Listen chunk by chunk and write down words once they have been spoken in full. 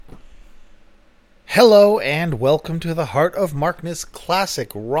Hello and welcome to the Heart of Markness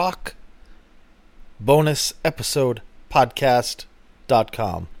Classic Rock Bonus Episode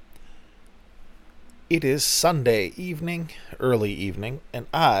Podcast.com. It is Sunday evening, early evening, and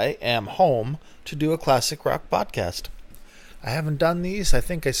I am home to do a classic rock podcast. I haven't done these. I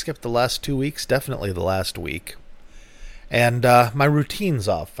think I skipped the last 2 weeks, definitely the last week. And my routine's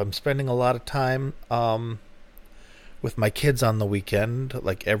off. I'm spending a lot of time with my kids on the weekend,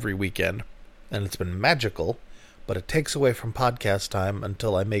 like every weekend. And it's been magical, but it takes away from podcast time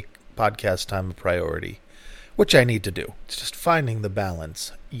until I make podcast time a priority, which I need to do. It's just finding the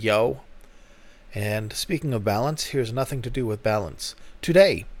balance. Yo. And speaking of balance, here's Nothing to Do with Balance.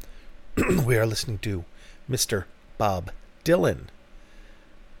 Today, we are listening to Mr. Bob Dylan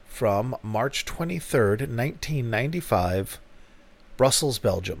from March 23rd, 1995, Brussels,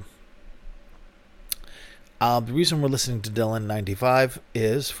 Belgium. The reason we're listening to Dylan 95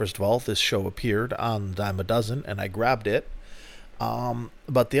 is, first of all, this show appeared on Dime a Dozen, and I grabbed it.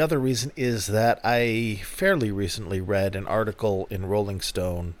 But the other reason is that I fairly recently read an article in Rolling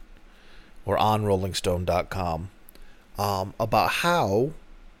Stone, or on rollingstone.com, about how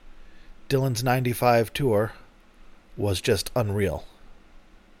Dylan's 95 tour was just unreal.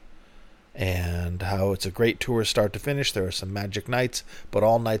 And how it's a great tour start to finish. There are some magic nights, but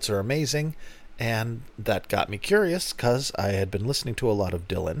all nights are amazing. And that got me curious because I had been listening to a lot of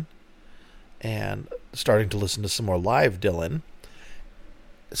Dylan and starting to listen to some more live Dylan.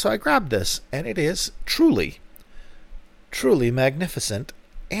 So I grabbed this, and it is truly, truly magnificent.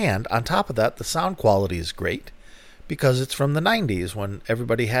 And on top of that, the sound quality is great because it's from the 90s when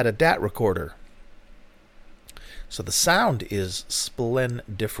everybody had a DAT recorder. So the sound is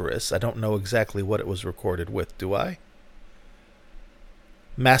splendiferous. I don't know exactly what it was recorded with, do I?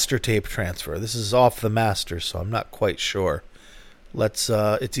 Master tape transfer. This is off the master, so I'm not quite sure. It's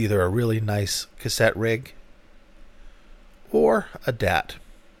either a really nice cassette rig or a DAT.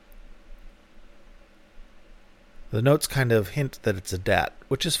 The notes kind of hint that it's a DAT,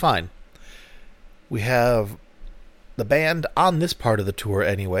 which is fine. We have the band on this part of the tour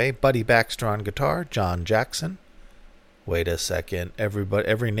anyway. Buddy Baxter on guitar, John Jackson. Wait a second.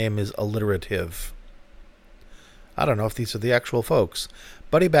 Every name is alliterative. I don't know if these are the actual folks.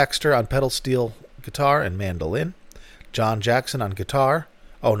 Buddy Baxter on pedal steel guitar and mandolin. John Jackson on guitar.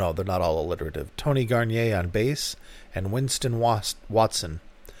 Oh no, they're not all alliterative. Tony Garnier on bass. And Winston Watson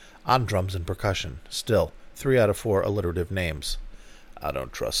on drums and percussion. Still, 3 out of 4 alliterative names. I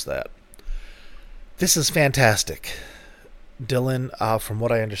don't trust that. This is fantastic. Dylan, from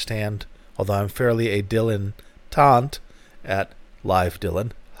what I understand, although I'm fairly a Dylan taunt at Live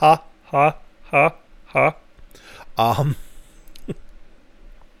Dylan. Ha, ha, ha, ha.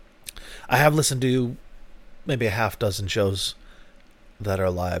 I have listened to maybe a half dozen shows that are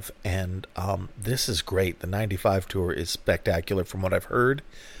live, and this is great. The 95 tour is spectacular from what I've heard.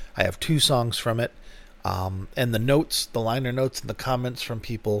 I have 2 songs from it, and the notes, the liner notes and the comments from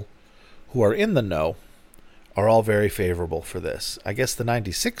people who are in the know are all very favorable for this. I guess the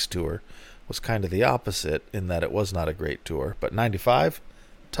 96 tour was kind of the opposite in that it was not a great tour, but 95,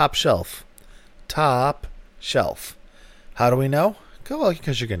 top shelf. Top shelf. How do we know? Well,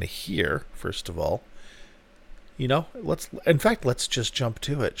 because you're going to hear, first of all. Let's just jump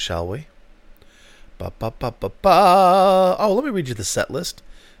to it, shall we? Oh, let me read you the set list,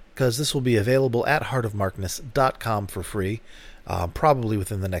 because this will be available at heartofmarkness.com for free, probably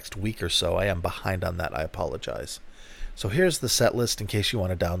within the next week or so. I am behind on that. I apologize. So here's the set list in case you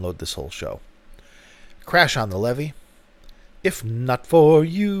want to download this whole show. Crash on the Levee. If Not For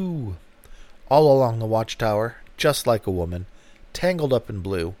You. All Along the Watchtower. Just Like a Woman. Tangled Up in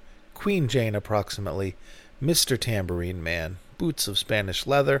Blue, Queen Jane Approximately, Mr. Tambourine Man, Boots of Spanish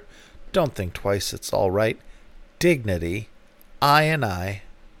Leather, Don't Think Twice, It's All Right, Dignity, I,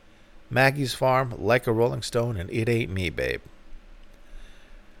 Maggie's Farm, Like a Rolling Stone, and It Ain't Me, Babe.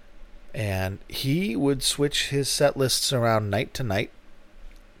 And he would switch his set lists around night to night.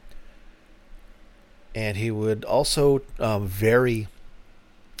 And he would also vary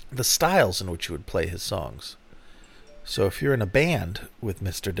the styles in which he would play his songs. So if you're in a band with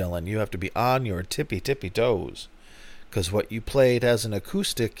Mr. Dylan, you have to be on your tippy toes, because what you played as an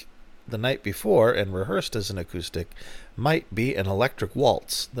acoustic the night before and rehearsed as an acoustic might be an electric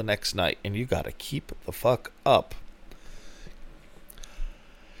waltz the next night, and you got to keep the fuck up.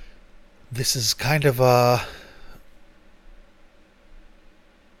 This is kind of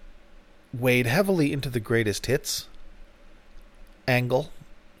weighed heavily into the greatest hits angle.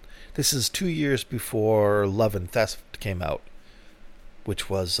 This is 2 years before Love and Theft came out, which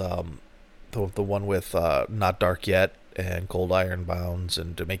was the one with Not Dark Yet and Cold Iron Bounds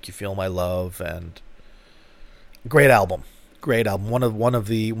and To Make You Feel My Love, and great album. One of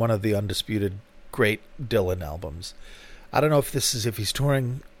the undisputed great Dylan albums. I don't know if he's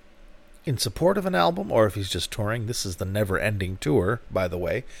touring in support of an album or if he's just touring. This is the Never Ending Tour, by the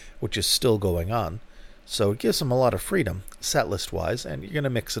way, which is still going on. So it gives him a lot of freedom, setlist wise, and you're going to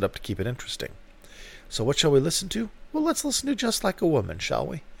mix it up to keep it interesting. So what shall we listen to? Well, let's listen to Just Like a Woman, shall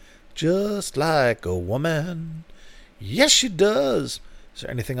we? Just like a woman. Yes, she does. Is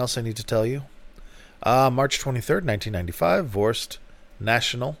there anything else I need to tell you? March 23rd, 1995, Vorst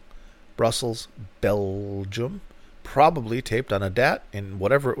National, Brussels, Belgium. Probably taped on a DAT, and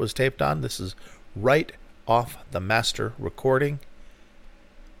whatever it was taped on, this is right off the master recording.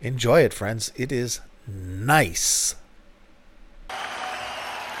 Enjoy it, friends. It is nice.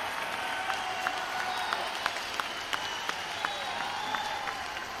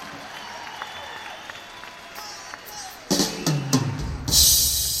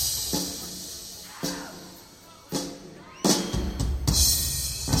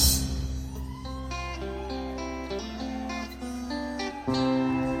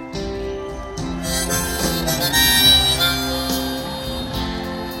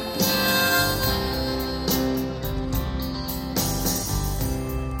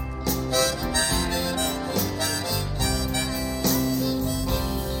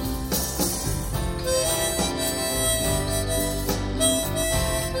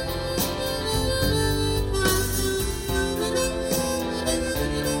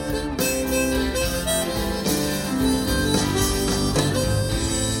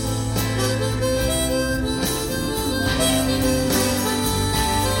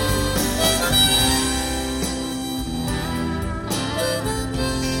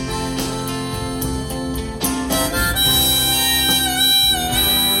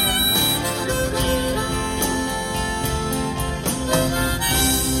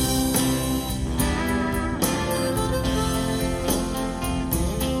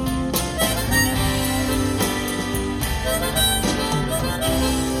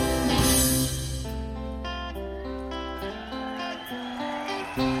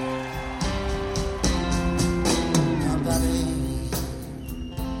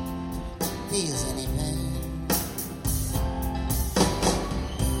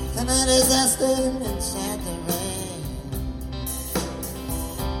 As I stand inside the rain,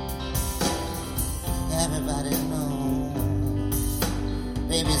 everybody knows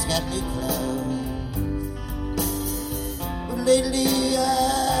baby's got new clothes. But lately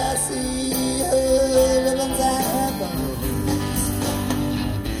I see her living inside her bones.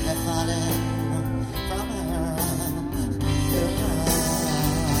 They're falling from her arms.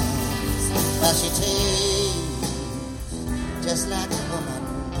 Well, she tastes just like a woman.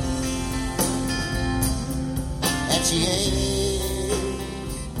 She is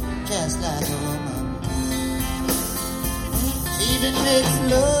just like a woman. She even makes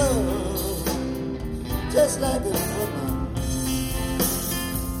love just like a woman.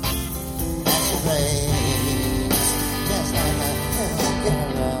 And she prays just like a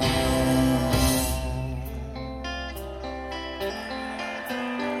girl.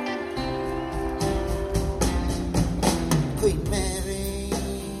 Queen Mary,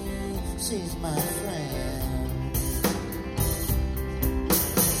 she's my friend.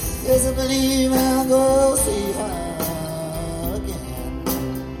 Yes, I believe I'll go see her again.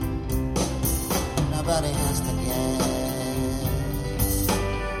 Nobody has to guess.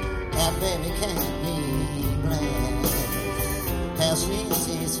 That baby can't be blamed. Hell,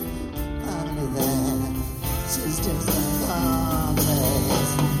 she's finally there. She's just a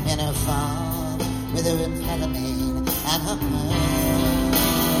marvelous in her fall with her amphetamine and her mind.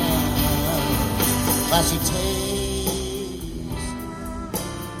 While she takes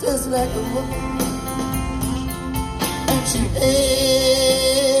just like a woman, and she is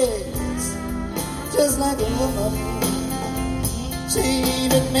just like a woman. She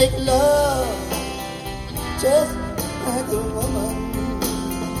even make love just like a woman,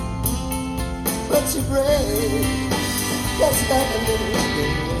 but she breaks just like a little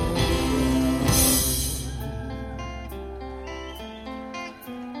girl.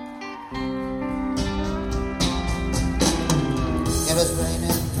 It was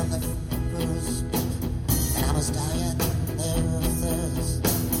raining from the first, and I was dying there of thirst,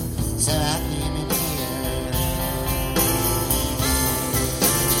 so I came in here.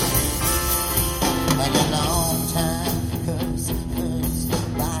 When a long time hurts,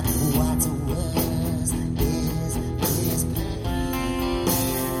 but what's worse is pain.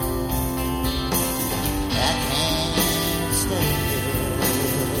 I can't stay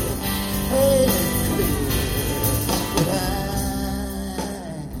here, clear,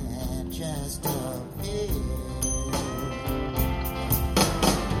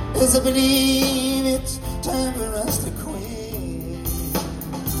 'cause I believe it's time for us to quit.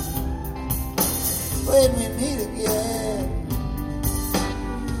 When we meet again,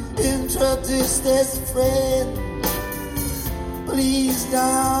 introduce this friend. Please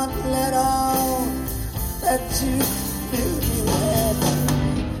don't let on that you knew you had.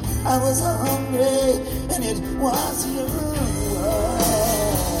 I was hungry and it was your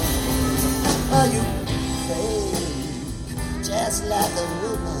world. Are you fake, just like a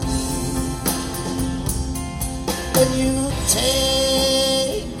woman? And you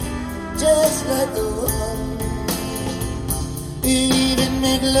take just like a woman. You even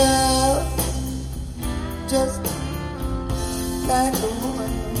make love just like a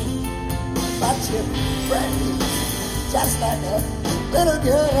woman. But you're friendly just like a little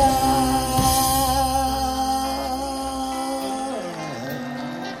girl.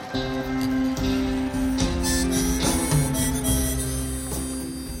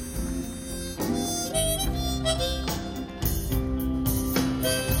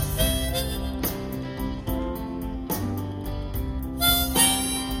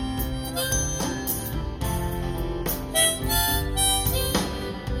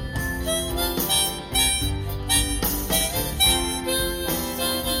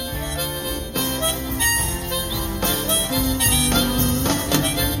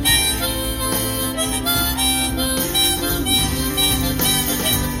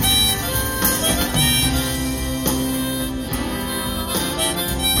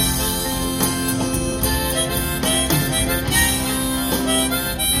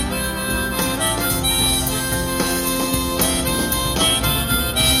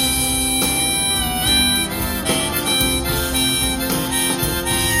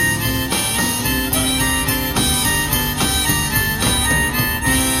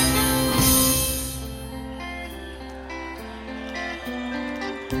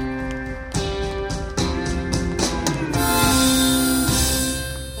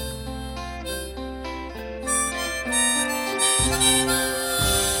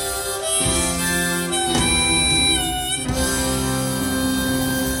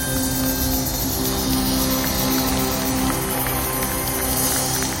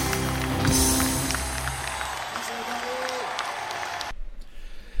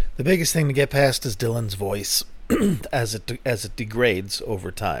 The biggest thing to get past is Dylan's voice as it degrades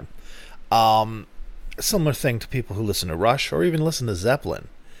over time. Similar thing to people who listen to Rush or even listen to Zeppelin.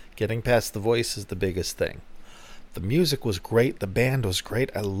 Getting past the voice is the biggest thing. The music was great. The band was great.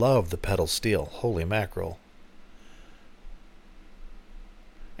 I love the pedal steel. Holy mackerel.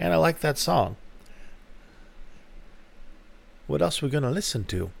 And I like that song. What else are we going to listen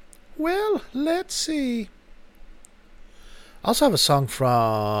to? Well, let's see. I also have a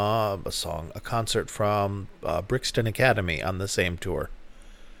concert from Brixton Academy on the same tour.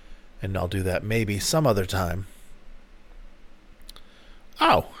 And I'll do that maybe some other time.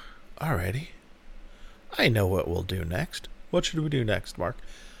 Oh, alrighty. I know what we'll do next. What should we do next, Mark?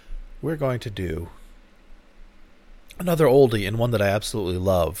 We're going to do another oldie and one that I absolutely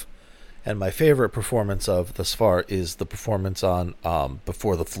love. And my favorite performance of thus far is the performance on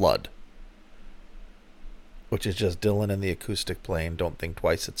Before the Flood, which is just Dylan and the acoustic playing Don't Think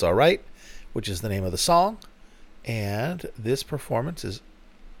Twice, It's Alright, which is the name of the song. And this performance is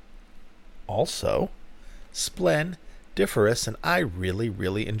also splendiferous, and I really,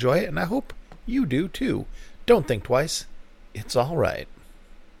 really enjoy it, and I hope you do too. Don't think twice, it's alright.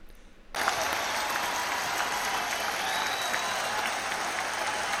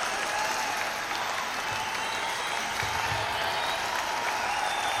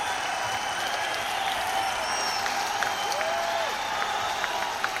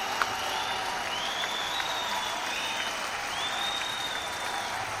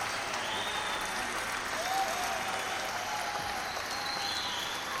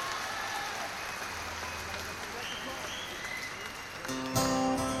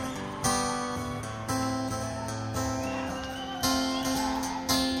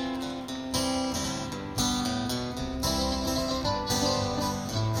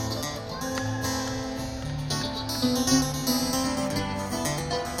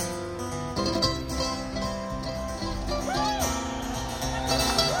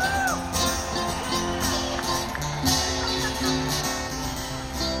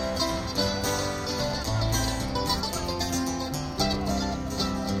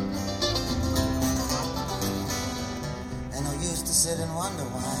 sit and wonder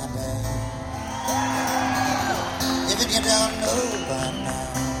why, babe. Even you don't know by now.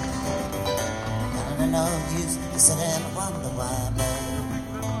 I don't know, you sit and wonder why, babe.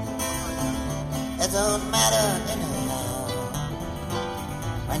 It don't matter anyhow.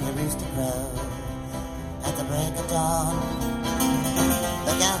 When when the rooster crows at the break of dawn.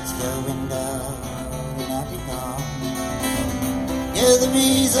 Look out your window and I'll be gone. You're the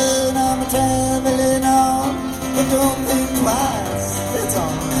reason I'm traveling on, but don't think twice, it's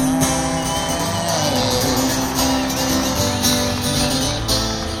alright.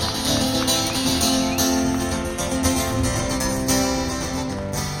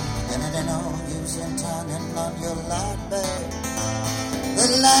 And I don't know use in turning on your light, babe. The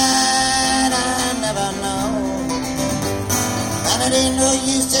light I never know. And it ain't no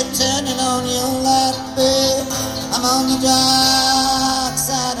use to turning on your light, babe. I'm on the dark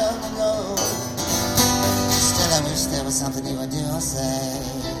side of the road. Still I wish there was something you would do or say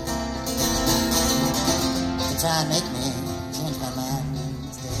to try and make me change my mind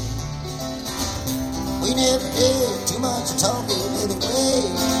and stay. We never did too much talking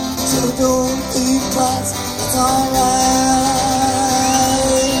anyway, so don't think twice, it's alright.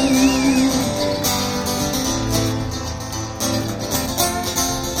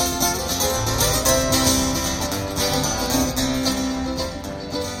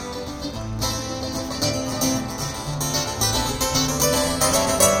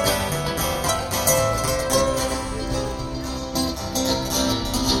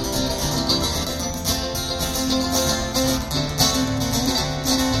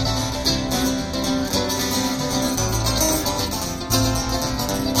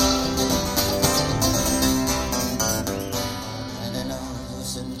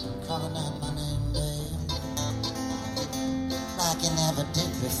 Like you never did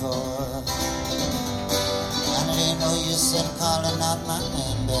before. And it ain't no use in calling out my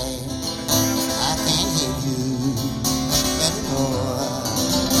name, babe. I can't hear you anymore.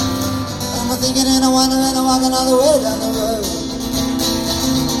 I'm thinking and I'm wondering and I'm walking all the way down the road.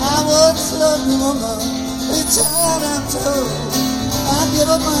 I once loved you, woman, each time I'm told. I give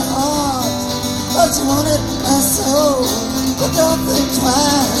up my heart, but you wanted my soul. But don't think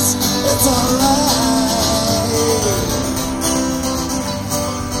twice, it's alright.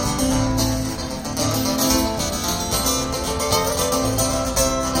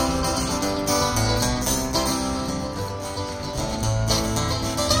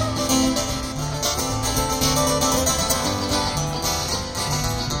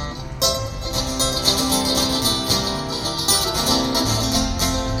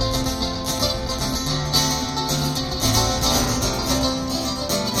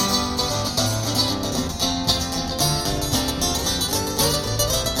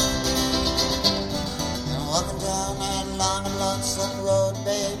 Road,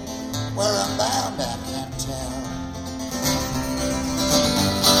 babe, where I'm bound I can't tell.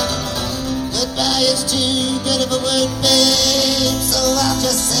 Goodbye is too good of a word, babe, so I'll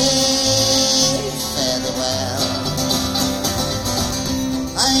just say farewell.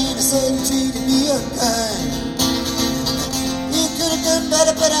 I ain't a saying you treated me unkind. You could have done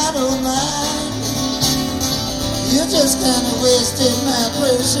better, but I don't mind. You just kind of wasted my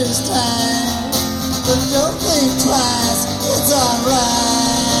precious time. But don't think twice, it's alright.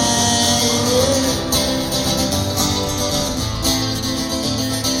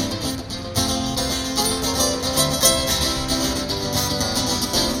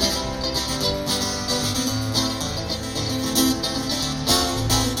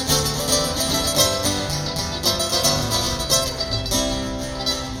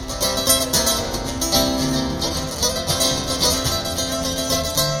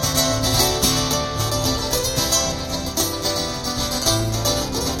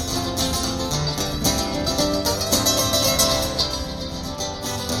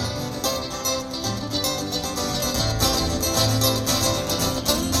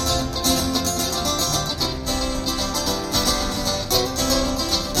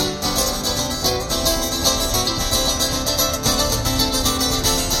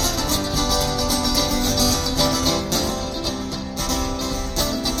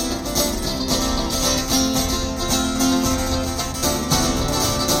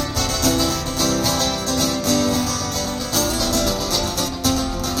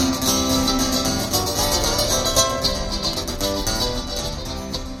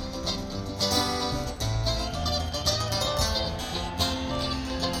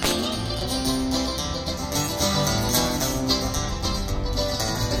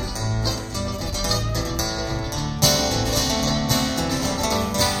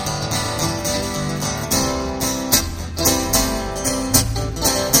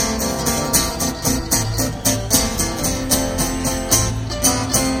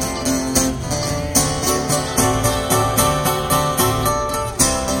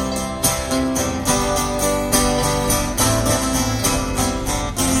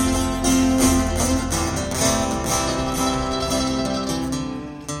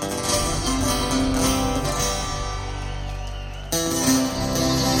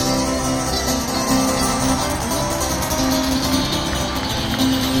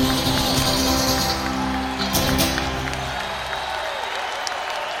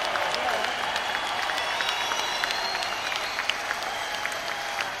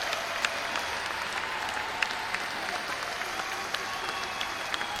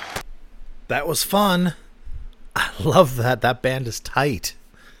 That was fun. I love that. That band is tight.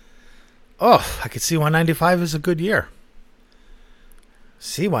 Oh, I could see why 95 is a good year.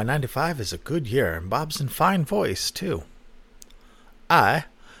 See why 95 is a good year. And Bob's in fine voice, too. I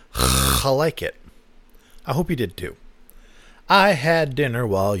like it. I hope you did, too. I had dinner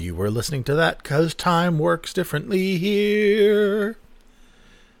while you were listening to that, 'cause time works differently here.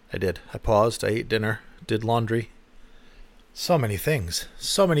 I did. I paused. I ate dinner. Did laundry. So many things.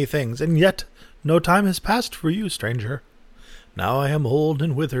 So many things. And yet, no time has passed for you, stranger. Now I am old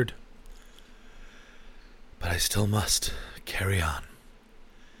and withered. But I still must carry on.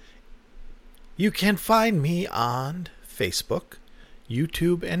 You can find me on Facebook,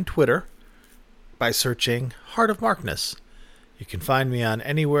 YouTube, and Twitter by searching Heart of Markness. You can find me on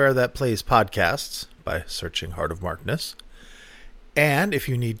anywhere that plays podcasts by searching Heart of Markness. And if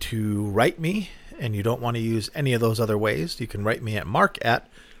you need to write me and you don't want to use any of those other ways, you can write me at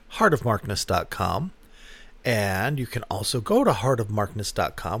mark@heartofmarkness.com. And you can also go to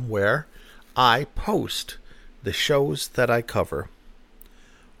heartofmarkness.com, where I post the shows that I cover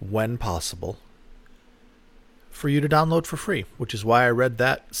when possible for you to download for free, which is why I read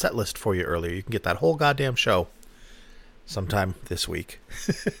that set list for you earlier. You can get that whole goddamn show sometime this week.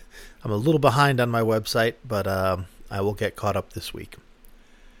 I'm a little behind on my website, but I will get caught up this week.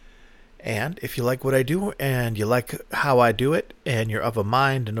 And if you like what I do and you like how I do it and you're of a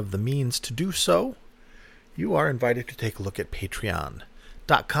mind and of the means to do so, you are invited to take a look at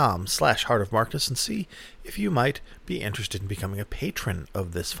patreon.com/heartofmarkness and see if you might be interested in becoming a patron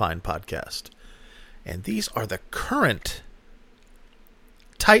of this fine podcast. And these are the current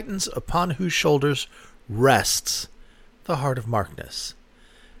titans upon whose shoulders rests the Heart of Markness.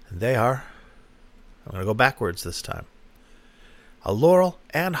 And they are, I'm going to go backwards this time. A laurel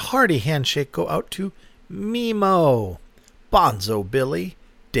and hearty handshake go out to Mimo, Bonzo Billy,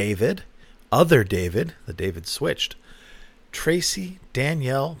 David, Other David, the David switched, Tracy,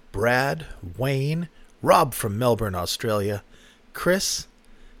 Danielle, Brad, Wayne, Rob from Melbourne, Australia, Chris,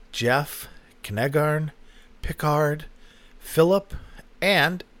 Jeff, Knegarn, Picard, Philip,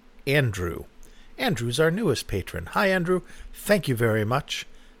 and Andrew. Andrew's our newest patron. Hi, Andrew. Thank you very much.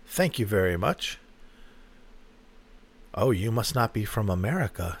 Thank you very much. Oh, you must not be from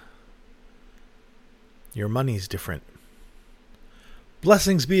America. Your money's different.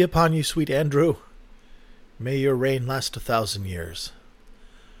 Blessings be upon you, sweet Andrew. May your reign last 1,000 years.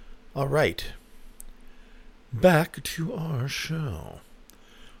 All right. Back to our show.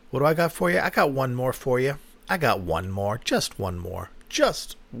 What do I got for you? I got one more for you. I got one more. Just one more.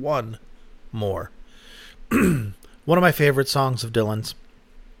 Just one more. One of my favorite songs of Dylan's.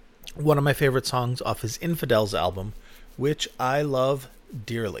 One of my favorite songs off his Infidels album, which I love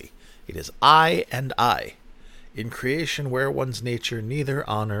dearly. It is I and I, in creation where one's nature neither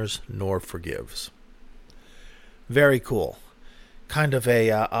honors nor forgives. Very cool. Kind of a,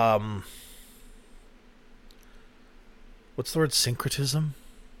 what's the word? Syncretism?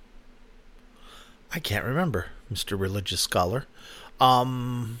 I can't remember, Mr. Religious Scholar.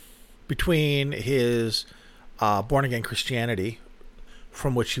 Between his born-again Christianity,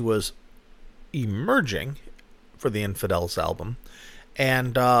 from which he was emerging for the Infidels album,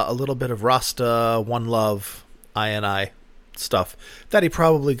 and a little bit of Rasta, One Love, I and I stuff that he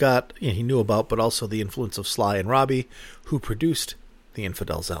probably got, he knew about, but also the influence of Sly and Robbie, who produced the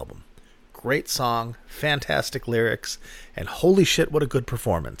Infidels album. Great song, fantastic lyrics, and holy shit, what a good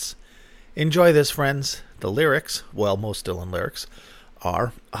performance. Enjoy this, friends. The lyrics, well, most Dylan lyrics,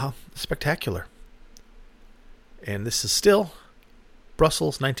 are spectacular. And this is still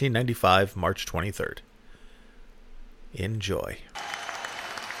Brussels, 1995, March 23rd. Enjoy.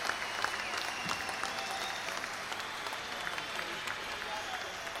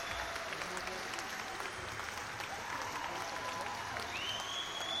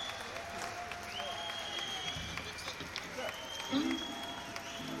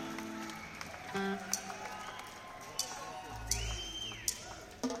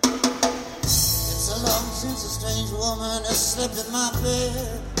 Since a strange woman has slept in my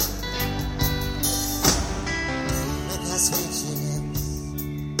bed, look how sweet she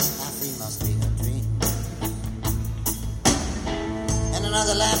is, how free must be her dream. In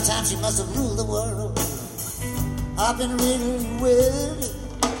another lifetime she must have ruled the world. I've been reading with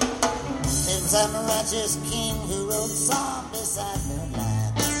some righteous king who wrote a song beside her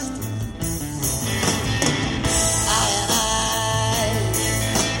life's stream.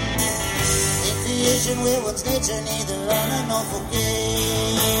 Where one's nature neither honor nor forgive.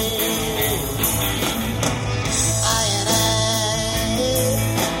 I and I,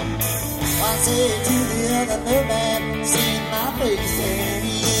 one say to the other, no man seen my face.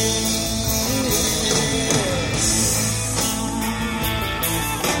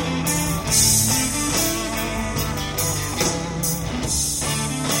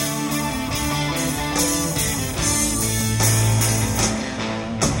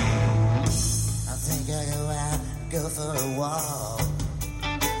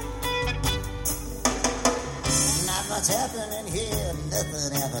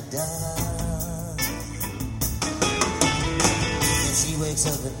 never does. If she wakes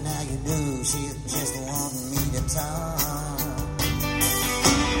up and now you know she's just wanting me to talk.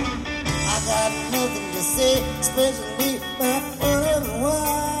 I got nothing to say, especially for everyone.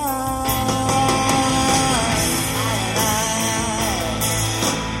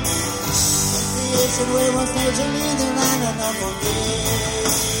 The way once nature needs a line and I'm one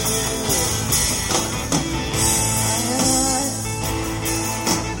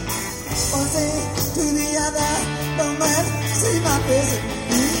thing to the other, no man see my face in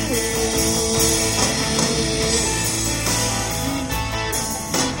me.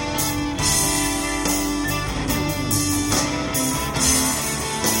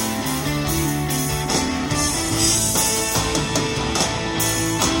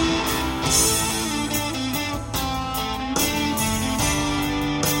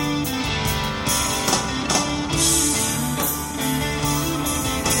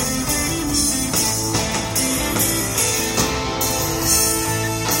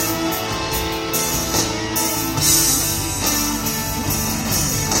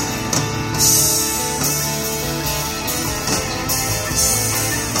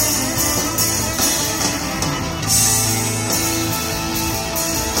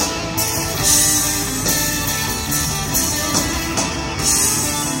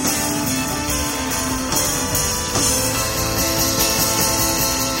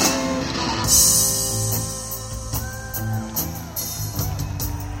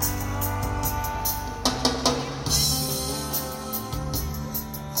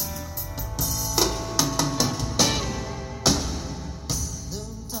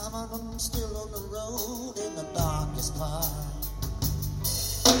 Still on the road in the darkest part,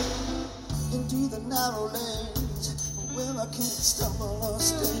 into the narrow lanes where I can't stumble or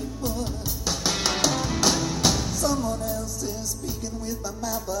stay put. Someone else is speaking with my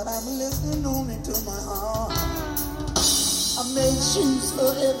mouth, but I'm listening only to my heart. I made shoes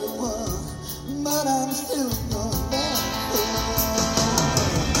for everyone, but I'm still going back.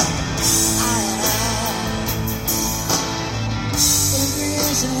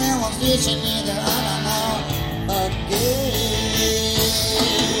 When we're fishing either, I don't know, again.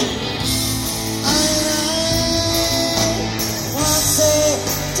 One day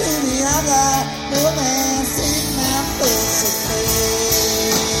to the other, no man seen my face again.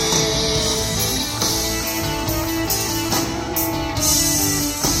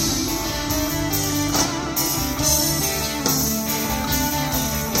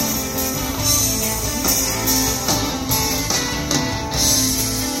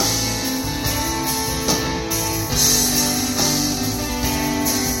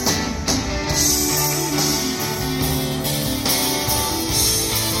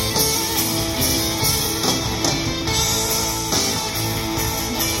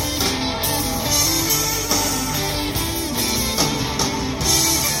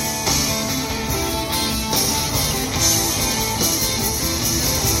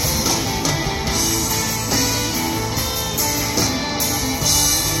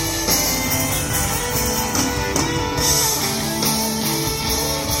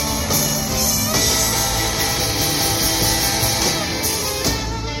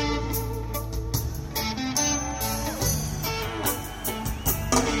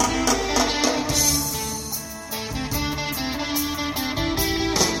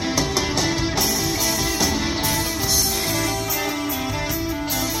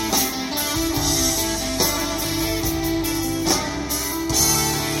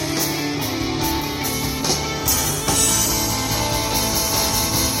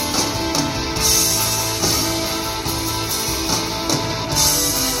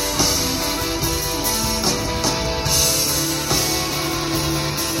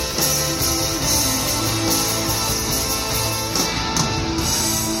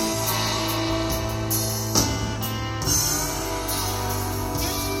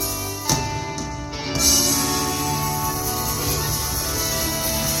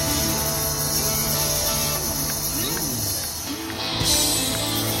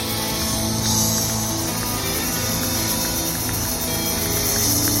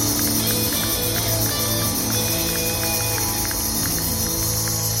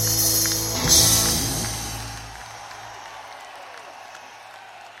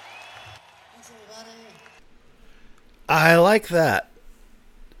 I like that.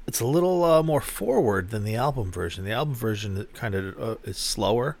 It's a little more forward than the album version. The album version kind of is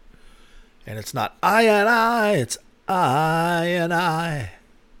slower, and it's not I and I, it's I and I.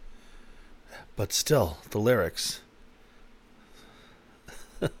 But still, the lyrics.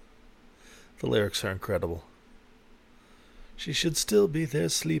 The lyrics are incredible. She should still be there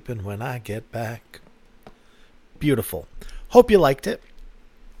sleeping when I get back. Beautiful. Hope you liked it.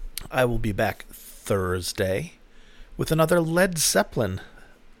 I will be back Thursday with another Led Zeppelin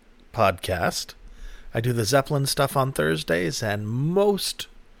podcast. I do the Zeppelin stuff on Thursdays, and most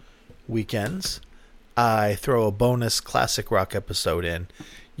weekends I throw a bonus classic rock episode in.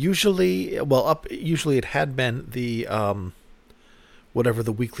 Usually it had been the whatever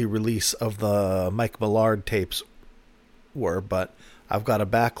the weekly release of the Mike Millard tapes were, but I've got a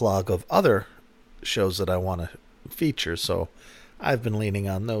backlog of other shows that I want to feature, so I've been leaning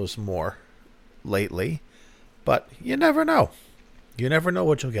on those more lately. But you never know. You never know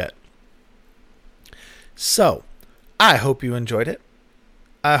what you'll get. So, I hope you enjoyed it.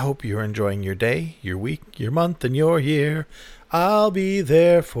 I hope you're enjoying your day, your week, your month, and your year. I'll be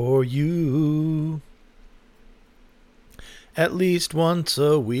there for you. At least once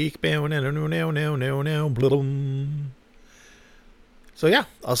a week. So yeah,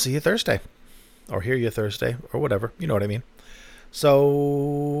 I'll see you Thursday. Or hear you Thursday. Or whatever. You know what I mean. So,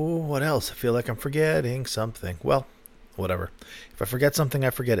 what else? I feel like I'm forgetting something. Well, whatever. If I forget something,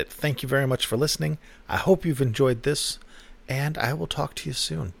 I forget it. Thank you very much for listening. I hope you've enjoyed this. And I will talk to you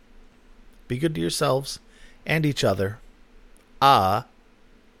soon. Be good to yourselves and each other.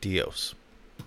 Adios.